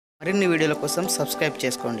మరిన్ని వీడియోల కోసం సబ్స్క్రైబ్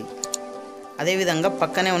చేసుకోండి. అదేవిధంగా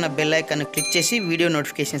పక్కనే ఉన్న బెల్ ఐకాన్ క్లిక్ చేసి వీడియో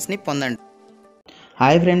నోటిఫికేషన్స్ని పొందండి.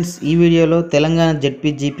 హాయ్ ఫ్రెండ్స్, ఈ వీడియోలో తెలంగాణ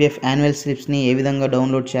Zpgpf యాన్యువల్ స్లిప్స్ని ఏ విధంగా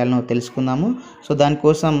డౌన్లోడ్ చేయాలనో తెలుసుకుందాము. సో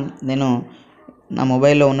దానికోసం నేను నా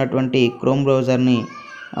మొబైల్లో ఉన్నటువంటి క్రోమ్ బ్రౌజర్ని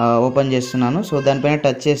ఓపెన్ చేస్తున్నాను. సో దానిపైన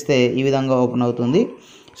టచ్ చేస్తే ఈ విధంగా ఓపెన్ అవుతుంది.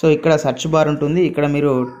 సో ఇక్కడ సెర్చ్ బార్ ఉంటుంది. ఇక్కడ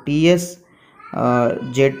మీరు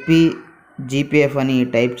Zpgpf అని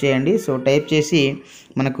టైప్ చేయండి. సో టైప్ చేసి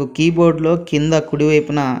మనకు కీబోర్డ్లో కింద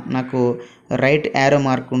కుడివైపున నాకు రైట్ యారో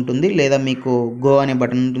మార్క్ ఉంటుంది, లేదా మీకు గో అనే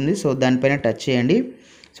బటన్ ఉంటుంది. సో దానిపైన టచ్ చేయండి.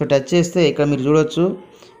 సో టచ్ చేస్తే ఇక్కడ మీరు చూడొచ్చు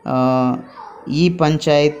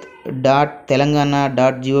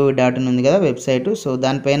epanchayat.telangana.gov.in ఉంది కదా వెబ్సైటు. సో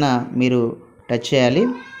దానిపైన మీరు టచ్ చేయాలి.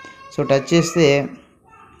 సో టచ్ చేస్తే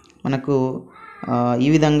మనకు ఈ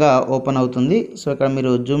విధంగా ఓపెన్ అవుతుంది. సో ఇక్కడ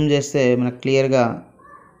మీరు జూమ్ చేస్తే మనకు క్లియర్గా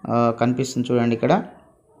కనిపిస్తుంది చూడండి.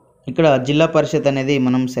 ఇక్కడ జిల్లా పరిషత్ అనేది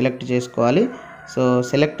మనం సెలెక్ట్ చేసుకోవాలి. సో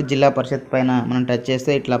సెలెక్ట్ జిల్లా పరిషత్ పైన మనం టచ్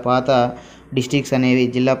చేస్తే ఇట్లా పాత డిస్ట్రిక్ట్స్ అనేవి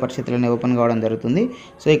జిల్లా పరిషత్లు అనేవి ఓపెన్ కావడం జరుగుతుంది.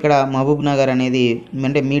 సో ఇక్కడ మహబూబ్ నగర్ అనేది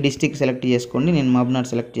అంటే మీ డిస్ట్రిక్ట్ సెలెక్ట్ చేసుకోండి. నేను మహబూబ్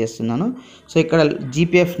నగర్ సెలెక్ట్ చేస్తున్నాను. సో ఇక్కడ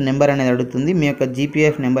జీపీఎఫ్ నెంబర్ అనేది అడుగుతుంది. మీ యొక్క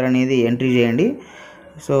జీపీఎఫ్ నెంబర్ అనేది ఎంట్రీ చేయండి.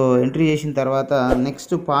 సో ఎంట్రీ చేసిన తర్వాత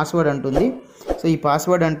నెక్స్ట్ పాస్వర్డ్ అంటుంది. సో ఈ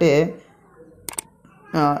పాస్వర్డ్ అంటే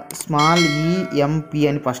స్మాల్ EMP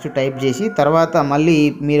అని ఫస్ట్ టైప్ చేసి తర్వాత మళ్ళీ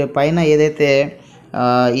మీరు పైన ఏదైతే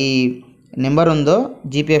ఈ నెంబర్ ఉందో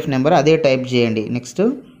జీపీఎఫ్ నెంబర్ అదే టైప్ చేయండి. నెక్స్ట్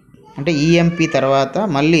అంటే EMP తర్వాత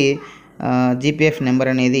మళ్ళీ జీపీఎఫ్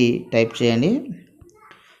నెంబర్ అనేది టైప్ చేయండి.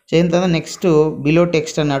 చేసిన తర్వాత నెక్స్ట్ బిలో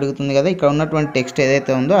టెక్స్ట్ అని అడుగుతుంది కదా, ఇక్కడ ఉన్నటువంటి టెక్స్ట్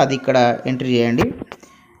ఏదైతే ఉందో అది ఇక్కడ ఎంట్రీ చేయండి.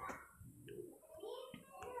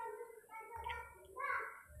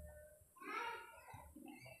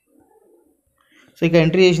 సో ఇక్కడ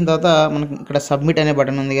ఎంట్రీ చేసిన తర్వాత మనకు ఇక్కడ సబ్మిట్ అనే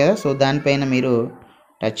బటన్ ఉంది కదా, సో దానిపైన మీరు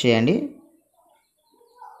టచ్ చేయండి.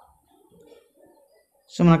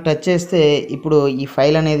 సో మనకు టచ్ చేస్తే ఇప్పుడు ఈ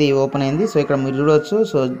ఫైల్ అనేది ఓపెన్ అయింది. సో ఇక్కడ మీరు చూడవచ్చు.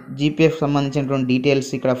 సో జీపీఎఫ్ సంబంధించినటువంటి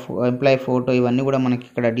డీటెయిల్స్, ఇక్కడ ఎంప్లాయీ ఫోటో, ఇవన్నీ కూడా మనకి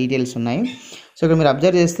ఇక్కడ డీటెయిల్స్ ఉన్నాయి. సో ఇక్కడ మీరు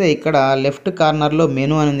అబ్జర్వ్ చేస్తే ఇక్కడ లెఫ్ట్ కార్నర్లో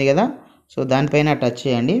మెనూ అని ఉంది కదా, సో దానిపైన టచ్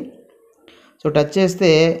చేయండి. సో టచ్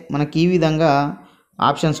చేస్తే మనకి ఈ విధంగా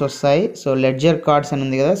ఆప్షన్స్ వస్తాయి. సో లెడ్జర్ కార్డ్స్ అని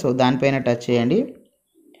ఉంది కదా, సో దానిపైన టచ్ చేయండి.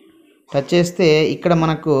 టచ్ చేస్తే ఇక్కడ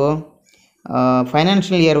మనకు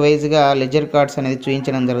ఫైనాన్షియల్ ఇయర్ వైజ్గా లెడ్జర్ కార్డ్స్ అనేది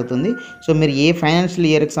చూపించడం జరుగుతుంది. సో మీరు ఏ ఫైనాన్షియల్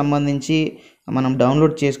ఇయర్కి సంబంధించి మనం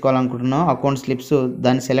డౌన్లోడ్ చేసుకోవాలనుకుంటున్నాం అకౌంట్ స్లిప్స్,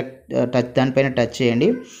 దానిపైన టచ్ చేయండి.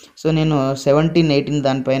 సో నేను 17-18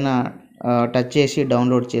 దానిపైన టచ్ చేసి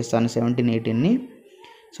డౌన్లోడ్ చేస్తాను 17-18ని.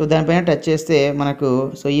 సో దానిపైన టచ్ చేస్తే మనకు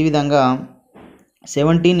సో ఈ విధంగా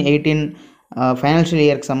 17-18 ఫైనాన్షియల్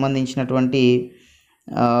ఇయర్కి సంబంధించినటువంటి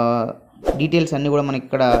డీటెయిల్స్ అన్నీ కూడా మనకి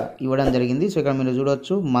ఇక్కడ ఇవ్వడం జరిగింది. సో ఇక్కడ మీరు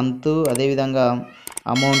చూడవచ్చు మంత్, అదేవిధంగా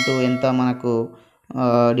అమౌంట్ ఎంత మనకు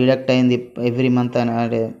డిడక్ట్ అయింది ఎవ్రీ మంత్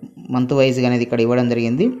అంటే మంత్ వైజ్గా అనేది ఇక్కడ ఇవ్వడం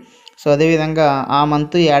జరిగింది. సో అదేవిధంగా ఆ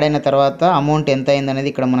మంత్ యాడ్ అయిన తర్వాత అమౌంట్ ఎంత అయింది అనేది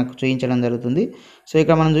ఇక్కడ మనకు చూపించడం జరుగుతుంది. సో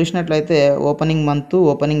ఇక్కడ మనం చూసినట్లయితే ఓపెనింగ్ మంత్,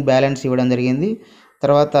 ఓపెనింగ్ బ్యాలెన్స్ ఇవ్వడం జరిగింది.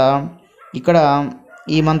 తర్వాత ఇక్కడ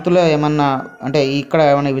ఈ మంత్లో ఏమన్నా అంటే ఇక్కడ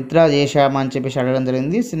ఏమైనా విత్డ్రా చేశామా అని చెప్పేసి అడగడం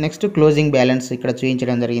జరిగింది. నెక్స్ట్ క్లోజింగ్ బ్యాలెన్స్ ఇక్కడ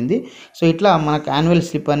చూపించడం జరిగింది. సో ఇట్లా మనకు యాన్యువల్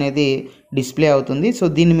స్లిప్ అనేది డిస్ప్లే అవుతుంది. సో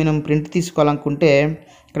దీన్ని మనం ప్రింట్ తీసుకోవాలనుకుంటే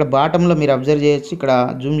ఇక్కడ బాటంలో మీరు అబ్జర్వ్ చేయొచ్చు. ఇక్కడ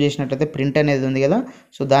జూమ్ చేసినట్లయితే ప్రింట్ అనేది ఉంది కదా,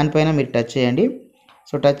 సో దానిపైన మీరు టచ్ చేయండి.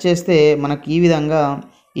 సో టచ్ చేస్తే మనకు ఈ విధంగా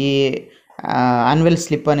ఈ యాన్యువల్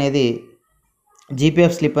స్లిప్ అనేది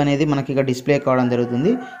జీపీఎఫ్ స్లిప్ అనేది మనకి ఇక్కడ డిస్ప్లే కావడం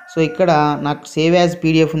జరుగుతుంది. సో ఇక్కడ నాకు సేవ్ యాజ్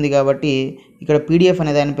PDF ఉంది కాబట్టి ఇక్కడ PDF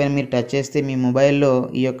అనే దానిపైన మీరు టచ్ చేస్తే మీ మొబైల్లో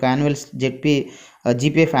ఈ యొక్క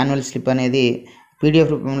జీపీఎఫ్ యాన్యువల్ స్లిప్ అనేది PDF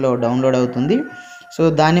రూపంలో డౌన్లోడ్ అవుతుంది. సో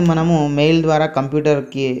దాన్ని మనము మెయిల్ ద్వారా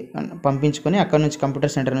కంప్యూటర్కి పంపించుకొని అక్కడ నుంచి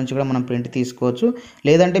కంప్యూటర్ సెంటర్ నుంచి కూడా మనం ప్రింట్ తీసుకోవచ్చు.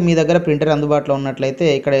 లేదంటే మీ దగ్గర ప్రింటర్ అందుబాటులో ఉన్నట్లయితే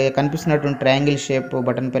ఇక్కడ కనిపిస్తున్నటువంటి ట్రయాంగిల్ షేప్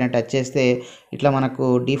బటన్ పైన టచ్ చేస్తే ఇట్లా మనకు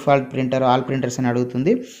డిఫాల్ట్ ప్రింటర్, ఆల్ ప్రింటర్స్ అని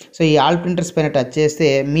అడుగుతుంది. సో ఈ ఆల్ ప్రింటర్స్ పైన టచ్ చేస్తే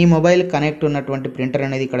మీ మొబైల్ కనెక్ట్ ఉన్నటువంటి ప్రింటర్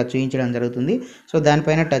అనేది ఇక్కడ చూపించడం జరుగుతుంది. సో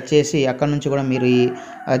దానిపైన టచ్ చేసి అక్కడ నుంచి కూడా మీరు ఈ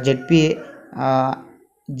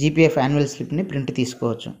జీపీఎఫ్ యాన్యువల్ స్లిప్ని ప్రింట్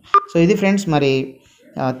తీసుకోవచ్చు. సో ఇది ఫ్రెండ్స్, మరి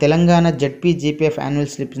తెలంగాణ Zpgpf యాన్యువల్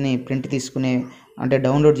స్లిప్స్ని ప్రింట్ తీసుకునే అంటే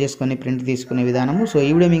డౌన్లోడ్ చేసుకొని ప్రింట్ తీసుకునే విధానము. సో ఈ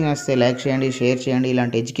వీడియో మీకు నచ్చితే లైక్ చేయండి, షేర్ చేయండి.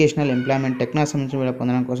 ఇలాంటి ఎడ్యుకేషనల్, ఎంప్లాయ్మెంట్, టెక్నాలజీ సంబంధించిన వీడియో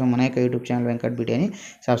పొందడం కోసం మన యొక్క యూట్యూబ్ ఛానల్ వెంకట్బిటి అని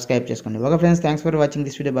సబ్స్క్రైబ్ చేసుకోండి. Okay friends, thanks for watching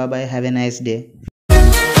this video. Bye, have a nice day.